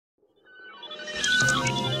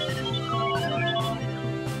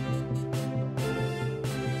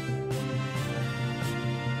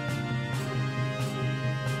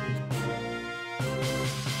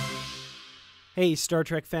Hey Star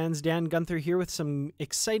Trek fans, Dan Gunther here with some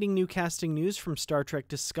exciting new casting news from Star Trek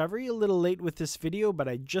Discovery. A little late with this video, but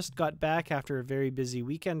I just got back after a very busy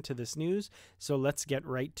weekend to this news, so let's get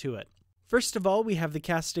right to it. First of all, we have the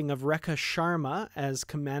casting of Rekha Sharma as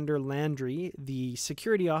Commander Landry, the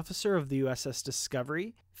security officer of the USS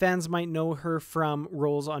Discovery. Fans might know her from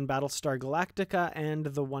roles on Battlestar Galactica and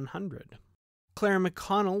The 100. Clara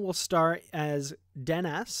McConnell will star as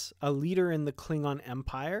Denas, a leader in the Klingon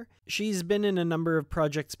Empire. She's been in a number of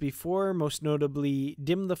projects before, most notably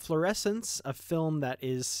Dim the Fluorescence, a film that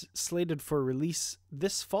is slated for release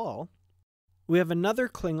this fall. We have another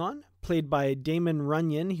Klingon, played by Damon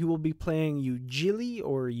Runyon. He will be playing Ujili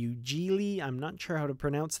or Ujili, I'm not sure how to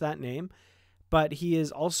pronounce that name, but he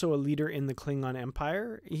is also a leader in the Klingon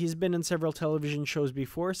Empire. He's been in several television shows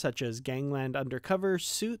before, such as Gangland Undercover,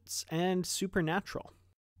 Suits, and Supernatural.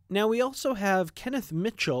 Now we also have Kenneth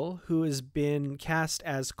Mitchell, who has been cast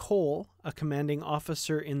as Cole, a commanding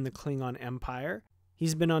officer in the Klingon Empire.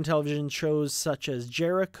 He's been on television shows such as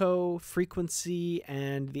Jericho, Frequency,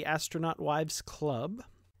 and The Astronaut Wives Club.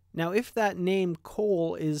 Now, if that name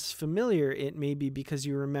Cole is familiar, it may be because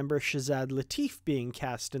you remember Shazad Latif being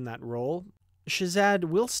cast in that role. Shazad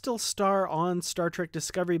will still star on Star Trek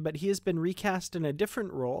Discovery, but he has been recast in a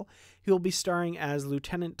different role. He will be starring as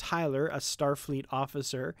Lieutenant Tyler, a Starfleet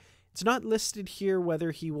officer. It's not listed here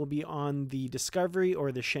whether he will be on the Discovery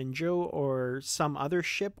or the Shenzhou or some other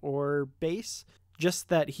ship or base, just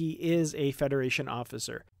that he is a Federation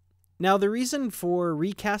officer. Now, the reason for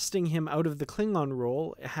recasting him out of the Klingon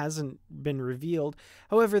role hasn't been revealed.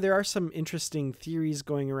 However, there are some interesting theories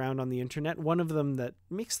going around on the internet. One of them that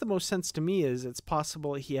makes the most sense to me is it's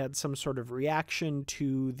possible he had some sort of reaction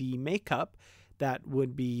to the makeup that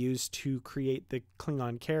would be used to create the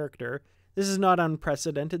Klingon character. This is not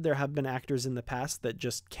unprecedented. There have been actors in the past that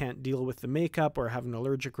just can't deal with the makeup or have an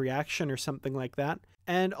allergic reaction or something like that.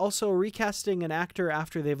 And also, recasting an actor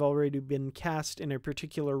after they've already been cast in a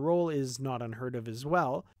particular role is not unheard of as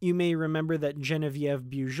well. You may remember that Genevieve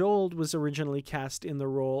Bujold was originally cast in the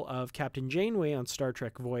role of Captain Janeway on Star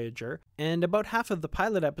Trek Voyager, and about half of the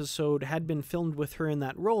pilot episode had been filmed with her in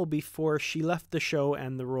that role before she left the show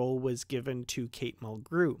and the role was given to Kate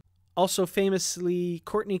Mulgrew. Also famously,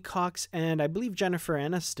 Courtney Cox and I believe Jennifer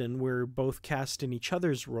Aniston were both cast in each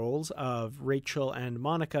other's roles of Rachel and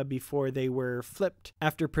Monica before they were flipped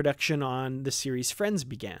after production on the series Friends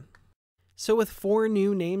began. So with 4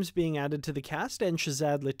 new names being added to the cast and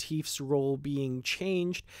Shazad Latif's role being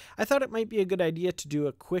changed, I thought it might be a good idea to do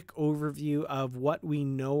a quick overview of what we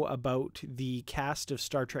know about the cast of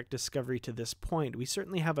Star Trek Discovery to this point. We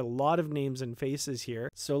certainly have a lot of names and faces here,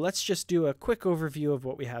 so let's just do a quick overview of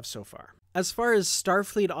what we have so far. As far as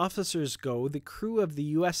Starfleet officers go, the crew of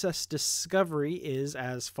the USS Discovery is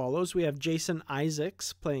as follows. We have Jason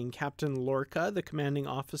Isaacs playing Captain Lorca, the commanding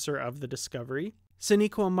officer of the Discovery.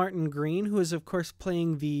 Sonequa Martin Green, who is of course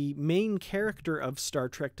playing the main character of Star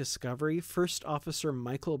Trek Discovery, First Officer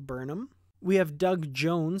Michael Burnham. We have Doug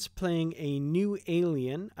Jones playing a new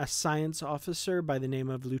alien, a science officer by the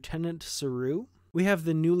name of Lieutenant Saru. We have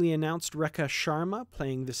the newly announced Rekha Sharma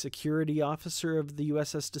playing the security officer of the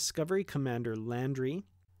USS Discovery, Commander Landry.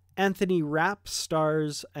 Anthony Rapp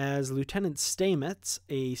stars as Lieutenant Stamets,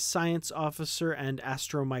 a science officer and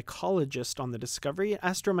astromycologist on the Discovery.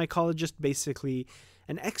 Astromycologist, basically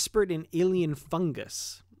an expert in alien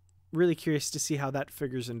fungus. Really curious to see how that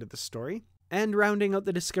figures into the story. And rounding out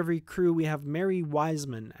the Discovery crew, we have Mary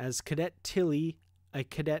Wiseman as Cadet Tilly, a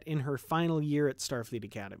cadet in her final year at Starfleet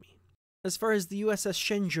Academy. As far as the USS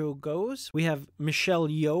Shenzhou goes, we have Michelle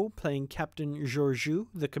Yeoh playing Captain Georgiou,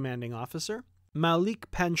 the commanding officer. Malik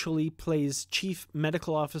Pancholi plays Chief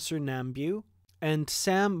Medical Officer Nambu, and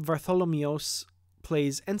Sam Vartholomeos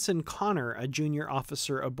plays Ensign Connor, a junior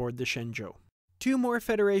officer aboard the Shenzhou. 2 more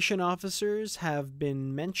Federation officers have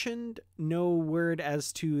been mentioned, no word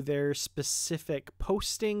as to their specific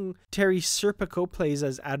posting. Terry Serpico plays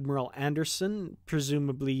as Admiral Anderson,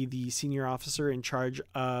 presumably the senior officer in charge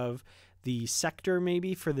of the sector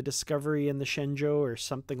maybe for the Discovery and the Shenzhou or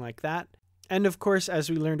something like that. And of course, as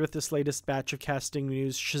we learned with this latest batch of casting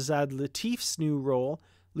news, Shazad Latif's new role,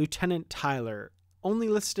 Lieutenant Tyler, only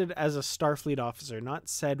listed as a Starfleet officer, not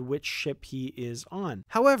said which ship he is on.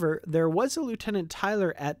 However, there was a Lieutenant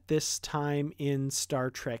Tyler at this time in Star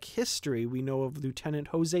Trek history. We know of Lieutenant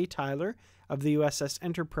Jose Tyler of the USS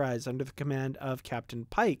Enterprise under the command of Captain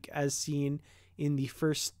Pike, as seen in the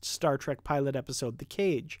first Star Trek pilot episode, The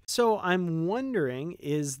Cage. So I'm wondering,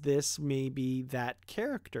 is this maybe that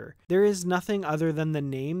character? There is nothing other than the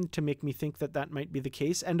name to make me think that that might be the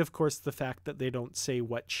case, and of course the fact that they don't say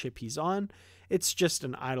what ship he's on. It's just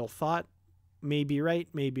an idle thought. may be right,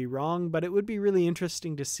 may be wrong, but it would be really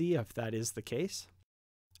interesting to see if that is the case.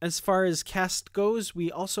 As far as cast goes,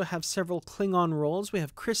 we also have several Klingon roles. We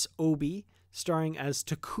have Chris Obi, starring as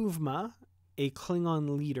Takuvma, a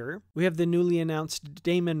Klingon leader. We have the newly announced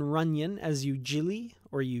Damon Runyon as Ujili,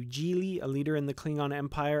 a leader in the Klingon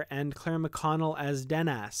Empire, and Claire McConnell as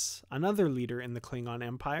Danas, another leader in the Klingon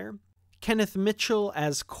Empire. Kenneth Mitchell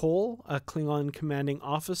as Cole, a Klingon commanding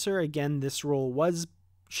officer. Again, this role was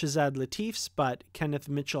Shazad Latif's, but Kenneth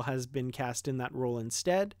Mitchell has been cast in that role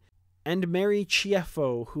instead. And Mary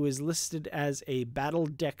Chieffo, who is listed as a battle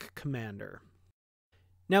deck commander.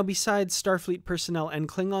 Now, besides Starfleet personnel and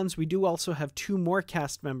Klingons, we do also have 2 more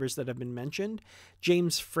cast members that have been mentioned.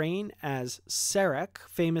 James Frain as Sarek,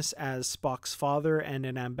 famous as Spock's father and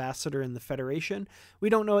an ambassador in the Federation. We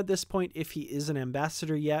don't know at this point if he is an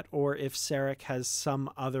ambassador yet or if Sarek has some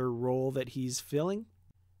other role that he's filling.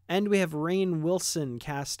 And we have Rainn Wilson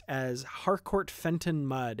cast as Harcourt Fenton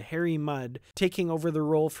Mudd, Harry Mudd, taking over the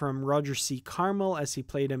role from Roger C. Carmel as he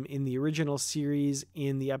played him in the original series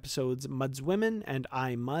in the episodes Mudd's Women and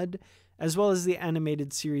I, Mudd, as well as the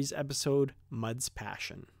animated series episode Mudd's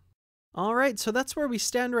Passion. Alright, so that's where we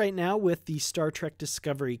stand right now with the Star Trek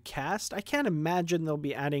Discovery cast. I can't imagine they'll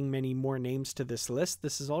be adding many more names to this list.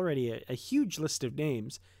 This is already a huge list of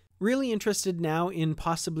names. Really interested now in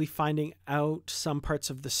possibly finding out some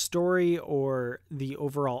parts of the story or the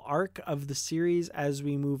overall arc of the series as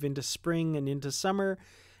we move into spring and into summer,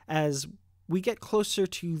 as we get closer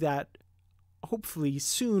to that hopefully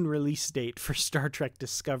soon release date for Star Trek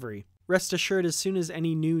Discovery. Rest assured, as soon as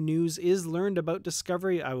any new news is learned about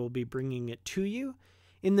Discovery, I will be bringing it to you.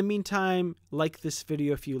 In the meantime, like this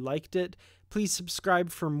video if you liked it. Please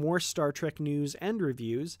subscribe for more Star Trek news and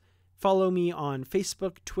reviews. Follow me on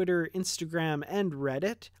Facebook, Twitter, Instagram, and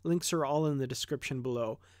Reddit. Links are all in the description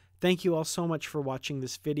below. Thank you all so much for watching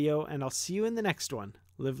this video, and I'll see you in the next one.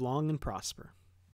 Live long and prosper.